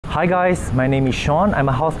Hi guys, my name is Sean. I'm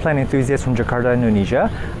a houseplant enthusiast from Jakarta,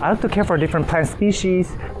 Indonesia. I like to care for different plant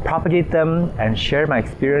species, propagate them, and share my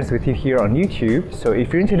experience with you here on YouTube. So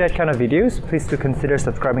if you're into that kind of videos, please do consider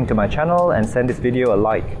subscribing to my channel and send this video a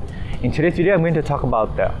like. In today's video, I'm going to talk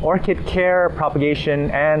about the orchid care,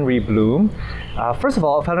 propagation, and rebloom. First of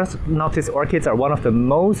all, Phalaenopsis orchids are one of the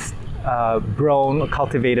most grown,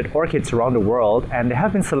 cultivated orchids around the world, and they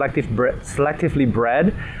have been selectively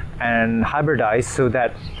bred and hybridized so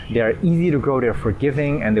that they are easy to grow, they're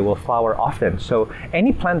forgiving, and they will flower often. So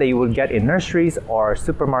any plant that you will get in nurseries or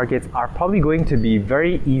supermarkets are probably going to be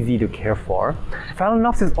very easy to care for.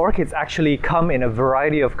 Phalaenopsis orchids actually come in a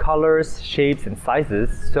variety of colors, shapes, and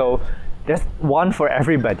sizes. So there's one for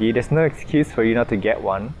everybody. There's no excuse for you not to get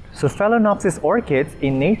one. So Phalaenopsis orchids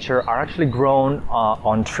in nature are actually grown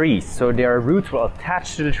on trees. So their roots will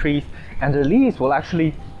attach to the trees and their leaves will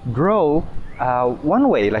actually grow one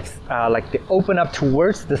way, like they open up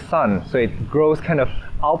towards the sun, so it grows kind of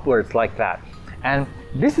outwards like that. And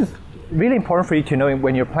this is really important for you to know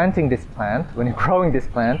when you're planting this plant, when you're growing this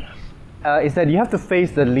plant, is that you have to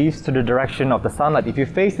face the leaves to the direction of the sunlight. If you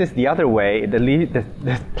face this the other way,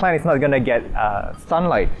 the plant is not going to get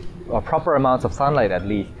sunlight, or proper amounts of sunlight at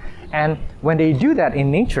least. And when they do that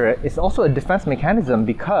in nature, it's also a defense mechanism,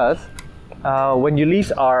 because when your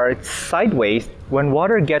leaves are sideways, when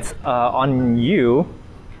water gets on you,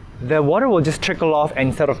 the water will just trickle off and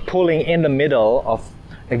instead of pulling in the middle of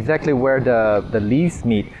exactly where the leaves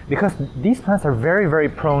meet, because these plants are very, very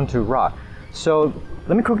prone to rot. So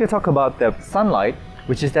let me quickly talk about the sunlight,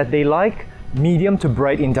 which is that they like medium to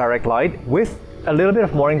bright indirect light. With a little bit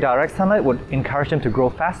of morning direct sunlight would encourage them to grow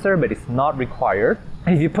faster, but it's not required.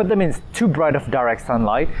 And if you put them in too bright of direct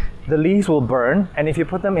sunlight, the leaves will burn. And if you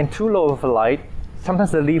put them in too low of a light,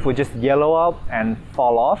 sometimes the leaf will just yellow out and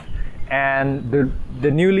fall off. And the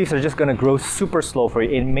new leaves are just going to grow super slow for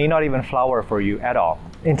you. It may not even flower for you at all.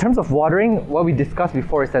 In terms of watering, what we discussed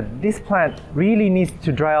before is that this plant really needs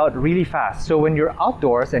to dry out really fast. So when you're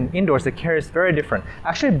outdoors and indoors, the care is very different. I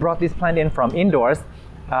actually brought this plant in from indoors.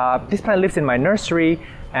 This plant lives in my nursery,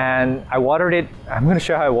 and I watered it. I'm going to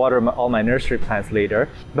show how I water all my nursery plants later.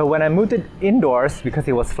 But when I moved it indoors, because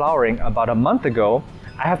it was flowering about a month ago,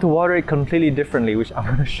 I have to water it completely differently, which I'm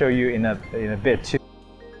going to show you in a bit too.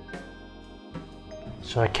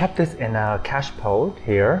 So I kept this in a cache pot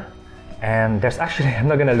here, and there's actually, I'm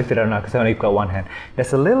not going to lift it out now because I only got one hand.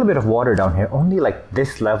 There's a little bit of water down here, only like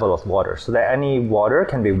this level of water, so that any water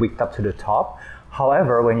can be wicked up to the top.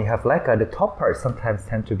 However, when you have leca, the top parts sometimes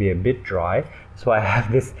tend to be a bit dry. So I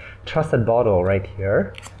have this trusted bottle right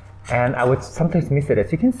here, and I would sometimes miss it.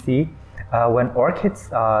 As you can see, when orchids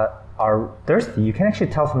are thirsty, you can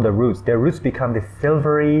actually tell from the roots. Their roots become this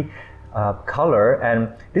silvery color,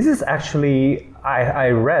 and this is actually, I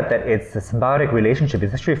read that it's a symbiotic relationship.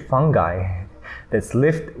 It's actually fungi that's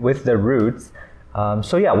lived with the roots.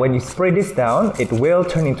 So yeah, when you spray this down, it will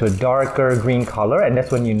turn into a darker green color, and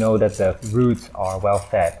that's when you know that the roots are well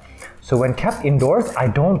fed. So when kept indoors, I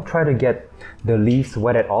don't try to get the leaves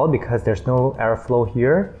wet at all because there's no airflow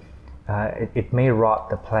here. It may rot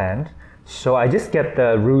the plant. So I just get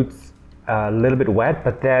the roots a little bit wet,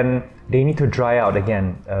 but then they need to dry out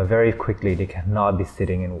again very quickly. They cannot be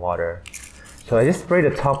sitting in water. So I just spray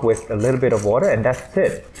the top with a little bit of water, and that's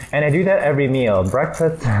it. And I do that every meal,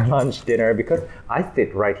 breakfast, lunch, dinner, because I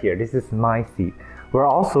sit right here. This is my seat. We're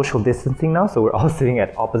all social distancing now, so we're all sitting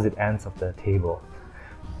at opposite ends of the table.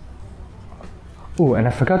 Ooh, and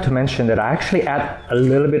I forgot to mention that I actually add a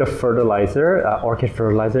little bit of fertilizer, orchid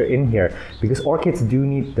fertilizer in here, because orchids do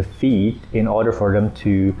need the feed in order for them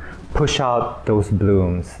to push out those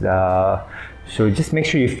blooms. So just make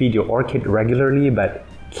sure you feed your orchid regularly, but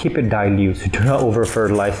keep it dilute, so do not over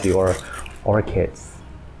fertilize your orchids.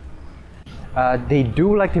 They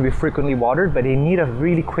do like to be frequently watered, but they need a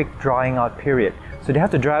really quick drying out period. So they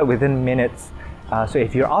have to dry out within minutes. So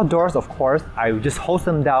if you're outdoors, of course, I would just hose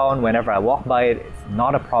them down whenever I walk by it. It's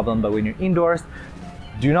not a problem. But when you're indoors,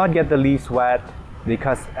 do not get the leaves wet,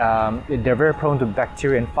 because they're very prone to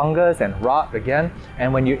bacteria and fungus and rot again.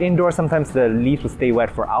 And when you're indoors, sometimes the leaves will stay wet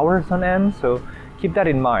for hours on end. So keep that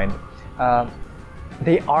in mind.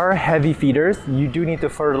 They are heavy feeders. You do need to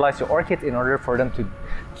fertilize your orchids in order for them to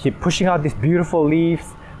keep pushing out these beautiful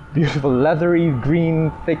leaves, beautiful leathery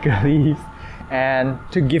green thick leaves, and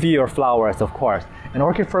to give you your flowers, of course. And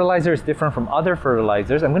orchid fertilizer is different from other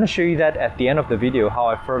fertilizers. I'm going to show you that at the end of the video, how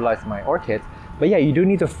I fertilize my orchids. But yeah, you do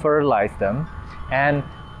need to fertilize them. And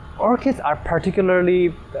orchids are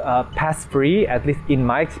particularly pest-free, at least in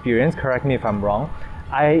my experience. Correct me if I'm wrong.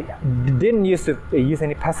 I didn't use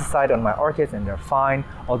any pesticide on my orchids, and they're fine.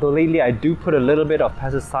 Although lately I do put a little bit of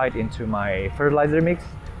pesticide into my fertilizer mix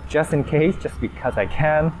just in case, just because I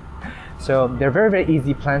can. So they're very, very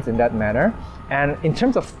easy plants in that manner. And in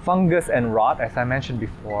terms of fungus and rot, as I mentioned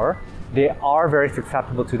before, they are very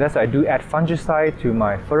susceptible to that. So I do add fungicide to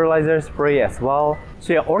my fertilizer spray as well.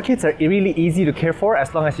 So yeah, orchids are really easy to care for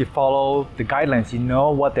as long as you follow the guidelines. You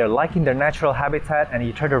know what they're like in their natural habitat and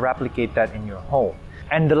you try to replicate that in your home.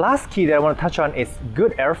 And the last key that I want to touch on is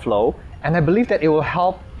good airflow. And I believe that it will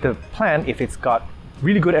help the plant if it's got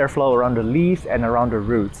really good airflow around the leaves and around the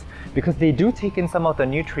roots, because they do take in some of the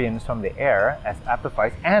nutrients from the air as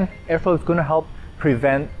epiphytes, and airflow is going to help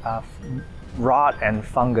prevent rot and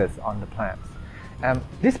fungus on the plants.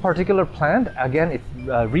 This particular plant, again, it's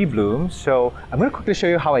rebloom, so I'm going to quickly show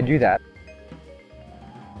you how I do that.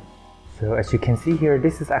 So as you can see here,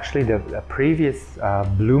 this is actually the previous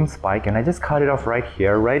bloom spike, and I just cut it off right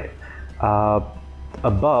here, right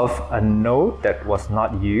above a node that was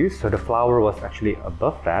not used. So the flower was actually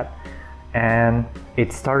above that, and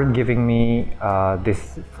it started giving me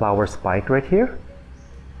this flower spike right here.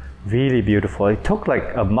 Really beautiful. It took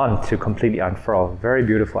like a month to completely unfurl. Very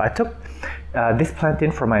beautiful. I took this plant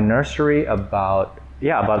in from my nursery about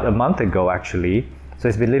a month ago actually. So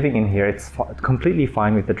it's been living in here. It's completely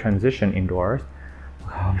fine with the transition indoors.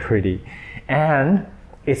 How pretty. And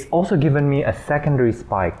it's also given me a secondary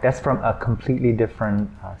spike. That's from a completely different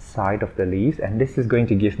side of the leaves, and this is going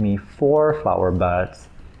to give me 4 flower buds.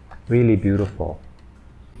 Really beautiful.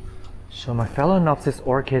 So my Phalaenopsis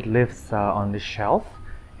orchid lives on this shelf.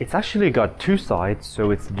 It's actually got 2 sides,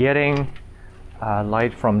 so it's getting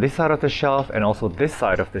light from this side of the shelf and also this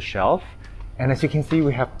side of the shelf. And as you can see,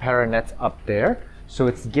 we have paranets up there, so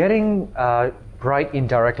it's getting bright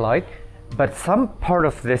indirect light. But some part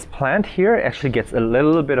of this plant here actually gets a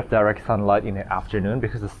little bit of direct sunlight in the afternoon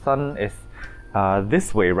because the sun is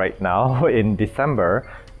this way right now in December.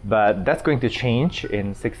 But that's going to change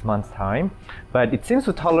in 6 months' time. But it seems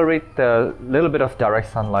to tolerate the little bit of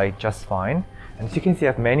direct sunlight just fine. And as you can see,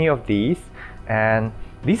 I have many of these. And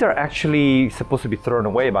these are actually supposed to be thrown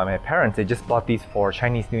away by my parents. They just bought these for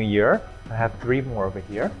Chinese New Year. I have 3 more over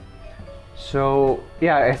here. So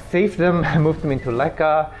yeah, I saved them, I moved them into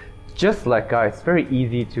leca. Just leca, it's very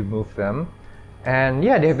easy to move them. And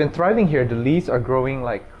yeah, they've been thriving here. The leaves are growing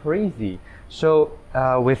like crazy. So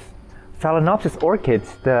with Phalaenopsis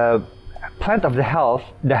orchids, the plant of the health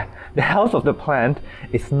of the plant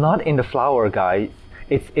is not in the flower, guys.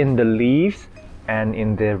 It's in the leaves and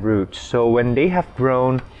in the roots. So when they have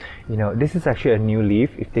grown, you know, this is actually a new leaf.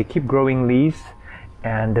 If they keep growing leaves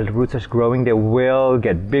and the roots are growing, they will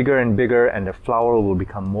get bigger and bigger, and the flower will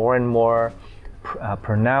become more and more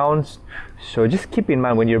pronounced. So just keep in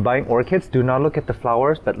mind when you're buying orchids, do not look at the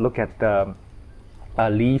flowers, but look at the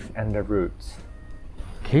leaves and the roots.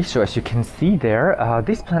 Okay, so as you can see there,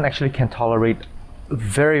 this plant actually can tolerate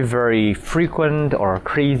very, very frequent or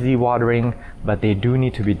crazy watering, but they do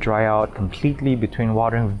need to be dry out completely between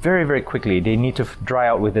watering very, very quickly. They need to dry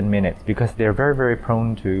out within minutes because they're very, very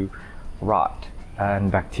prone to rot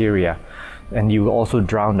and bacteria, and you also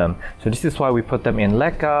drown them. So this is why we put them in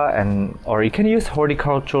leca, or you can use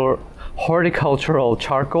horticultural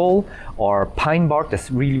charcoal or pine bark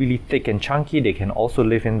that's really, really thick and chunky. They can also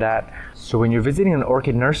live in that. So when you're visiting an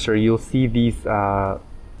orchid nursery, you'll see these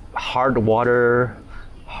hard water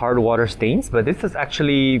stains, but this is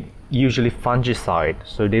actually usually fungicide.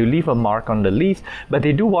 So they leave a mark on the leaves, but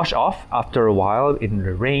they do wash off after a while in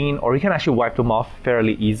the rain, or you can actually wipe them off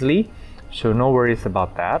fairly easily. So no worries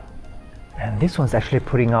about that. And this one's actually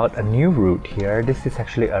putting out a new root here. This is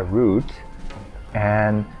actually a root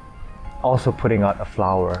and also putting out a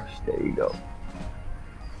flower. There you go.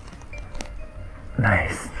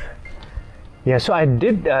 Nice. Yeah, so I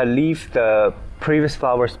did leave the previous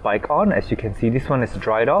flower spike on. As you can see, this one is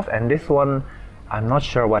dried off, and this one, I'm not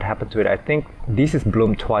sure what happened to it. I think this is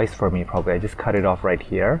bloomed twice for me probably. I just cut it off right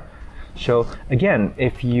here. So again,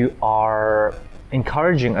 if you are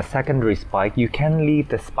encouraging a secondary spike, you can leave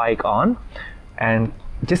the spike on and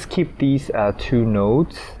just keep these 2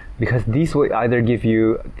 nodes, because these will either give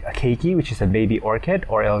you a keiki, which is a baby orchid,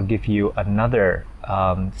 or it'll give you another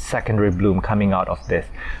secondary bloom coming out of this.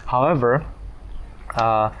 However,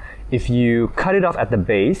 if you cut it off at the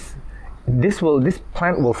base, this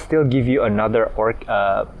plant will still give you another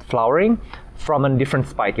flowering from a different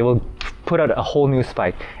spike. It will put out a whole new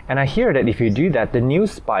spike. And I hear that if you do that, the new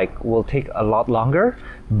spike will take a lot longer,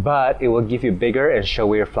 but it will give you bigger and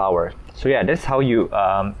showier flowers. So yeah, that's how you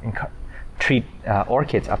treat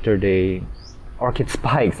orchid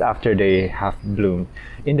spikes after they have bloomed.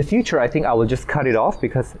 In the future, I think I will just cut it off,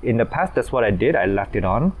 because in the past that's what I did. I left it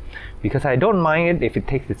on because I don't mind it if it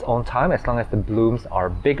takes its own time, as long as the blooms are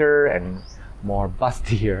bigger and more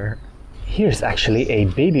bustier. Here's actually a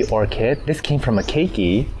baby orchid. This came from a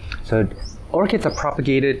keiki. So orchids are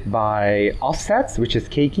propagated by offsets, which is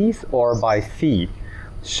keikis, or by seed.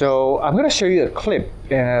 So I'm going to show you a clip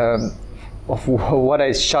of what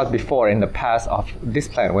I shot before in the past of this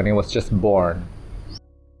plant when it was just born.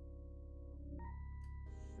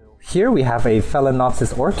 Here we have a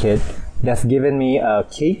Phalaenopsis orchid that's given me a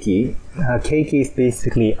keiki. A keiki is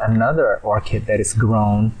basically another orchid that is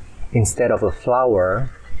grown instead of a flower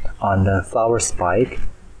on the flower spike.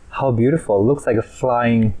 How beautiful. It looks like a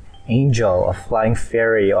flying angel, a flying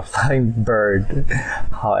fairy, a flying bird,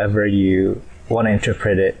 however you want to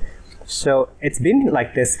interpret it. So it's been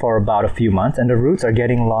like this for about a few months and the roots are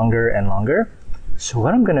getting longer and longer. So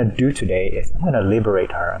what I'm gonna do today is I'm gonna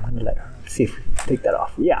liberate her. I'm gonna let her, see if we can take that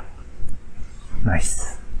off. Yeah,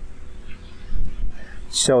 nice.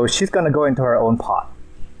 So she's gonna go into her own pot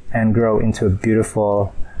and grow into a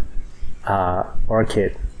beautiful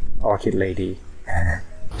orchid lady.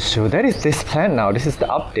 So that is this plant now. This is the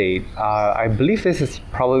update. I believe this is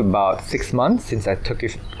probably about 6 months since I took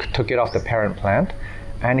it off the parent plant,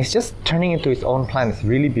 and it's just turning into its own plant. It's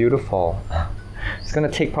really beautiful. It's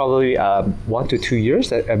gonna take probably 1 to 2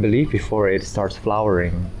 years, I believe, before it starts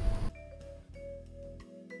flowering.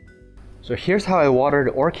 So here's how I water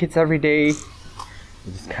the orchids every day.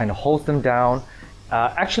 Just kind of holds them down.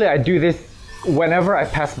 Actually, I do this whenever I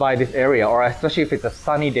pass by this area, or especially if it's a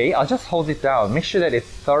sunny day, I'll just hold it down. Make sure that it's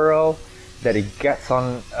thorough, that it gets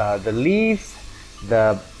on the leaves,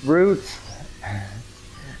 the roots,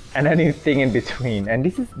 and anything in between. And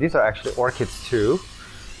these are actually orchids too.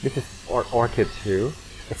 This is orchid too.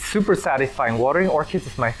 It's super satisfying. Watering orchids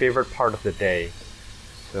is my favorite part of the day.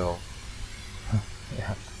 So,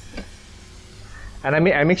 yeah. And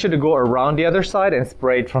I make sure to go around the other side and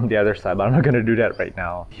spray it from the other side, but I'm not going to do that right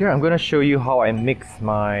now. Here I'm going to show you how I mix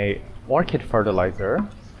my orchid fertilizer.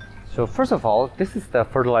 So first of all, this is the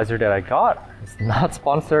fertilizer that I got. It's not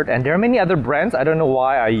sponsored, and there are many other brands. I don't know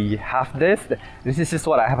why I have this. This is just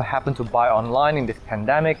what I have happened to buy online in this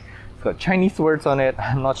pandemic. It's got Chinese words on it.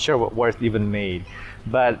 I'm not sure where it's even made.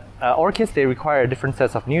 But orchids, they require different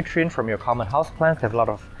sets of nutrients from your common houseplants. They have a lot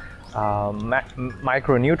of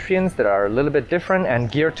micronutrients that are a little bit different and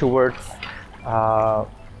geared towards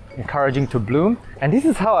encouraging to bloom. And this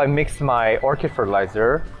is how I mix my orchid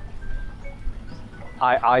fertilizer.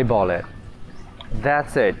 I eyeball it.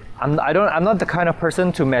 That's it. I'm not the kind of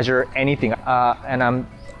person to measure anything, and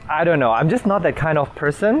I don't know. I'm just not that kind of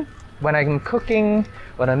person. When I'm cooking,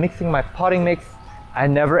 when I'm mixing my potting mix, I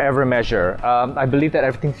never ever measure. I believe that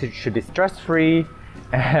everything should be stress-free,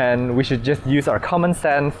 and we should just use our common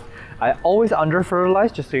sense. I always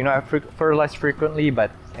under-fertilize, just so you know. I fertilize frequently, but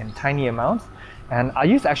in tiny amounts. And I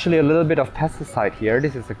use actually a little bit of pesticide here.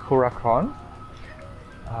 This is a Curacron.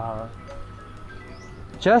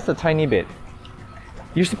 Just a tiny bit.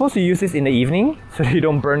 You're supposed to use this in the evening so that you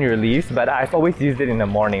don't burn your leaves, but I've always used it in the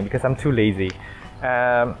morning because I'm too lazy.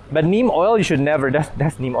 But neem oil, you should never,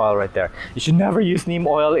 that's neem oil right there. You should never use neem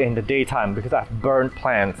oil in the daytime because I've burned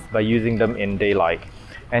plants by using them in daylight.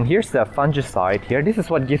 And here's the fungicide here. This is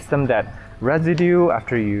what gives them that residue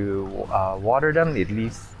after you water them.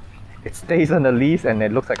 It stays on the leaves and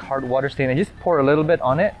it looks like hard water stain. And just pour a little bit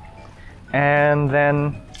on it, and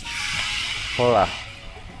then voila.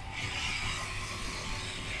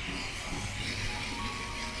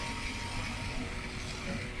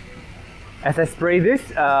 As I spray this,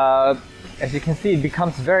 as you can see, it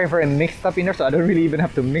becomes very, very mixed up in there, so I don't really even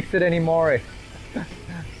have to mix it anymore.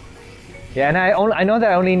 Yeah, and I know that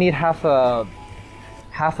I only need half a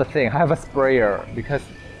thing. I have a sprayer because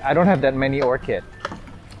I don't have that many orchids.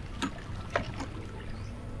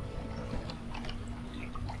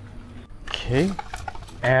 Okay,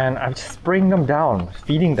 and I'm just spraying them down,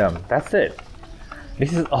 feeding them. That's it.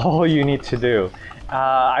 This is all you need to do.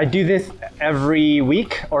 I do this every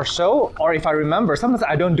week or so, or if I remember. Sometimes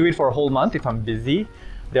I don't do it for a whole month if I'm busy.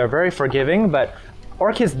 They're very forgiving, but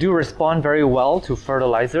orchids do respond very well to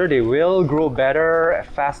fertilizer. They will grow better,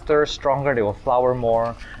 faster, stronger. They will flower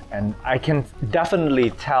more, and I can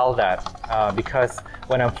definitely tell that because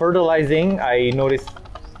when I'm fertilizing, I notice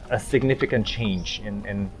a significant change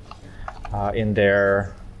in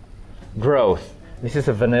their growth. This is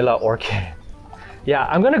a vanilla orchid. Yeah,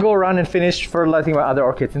 I'm gonna go around and finish fertilizing my other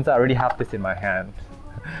orchids since I already have this in my hand.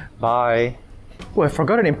 Bye. Oh, I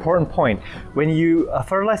forgot an important point. When you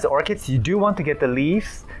fertilize the orchids, you do want to get the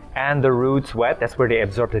leaves and the roots wet. That's where they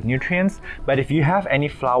absorb the nutrients. But if you have any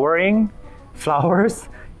flowers,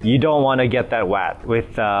 you don't want to get that wet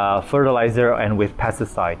with fertilizer and with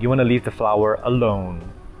pesticide. You want to leave the flower alone.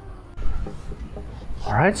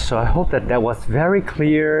 Alright, so I hope that that was very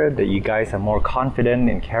clear, that you guys are more confident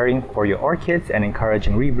in caring for your orchids and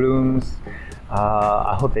encouraging reblooms.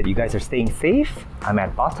 I hope that you guys are staying safe. I'm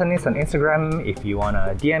at Botanist on Instagram if you want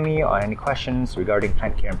to DM me or any questions regarding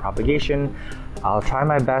plant care and propagation. I'll try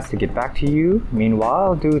my best to get back to you.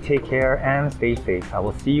 Meanwhile, do take care and stay safe. I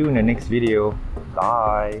will see you in the next video.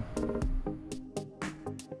 Bye!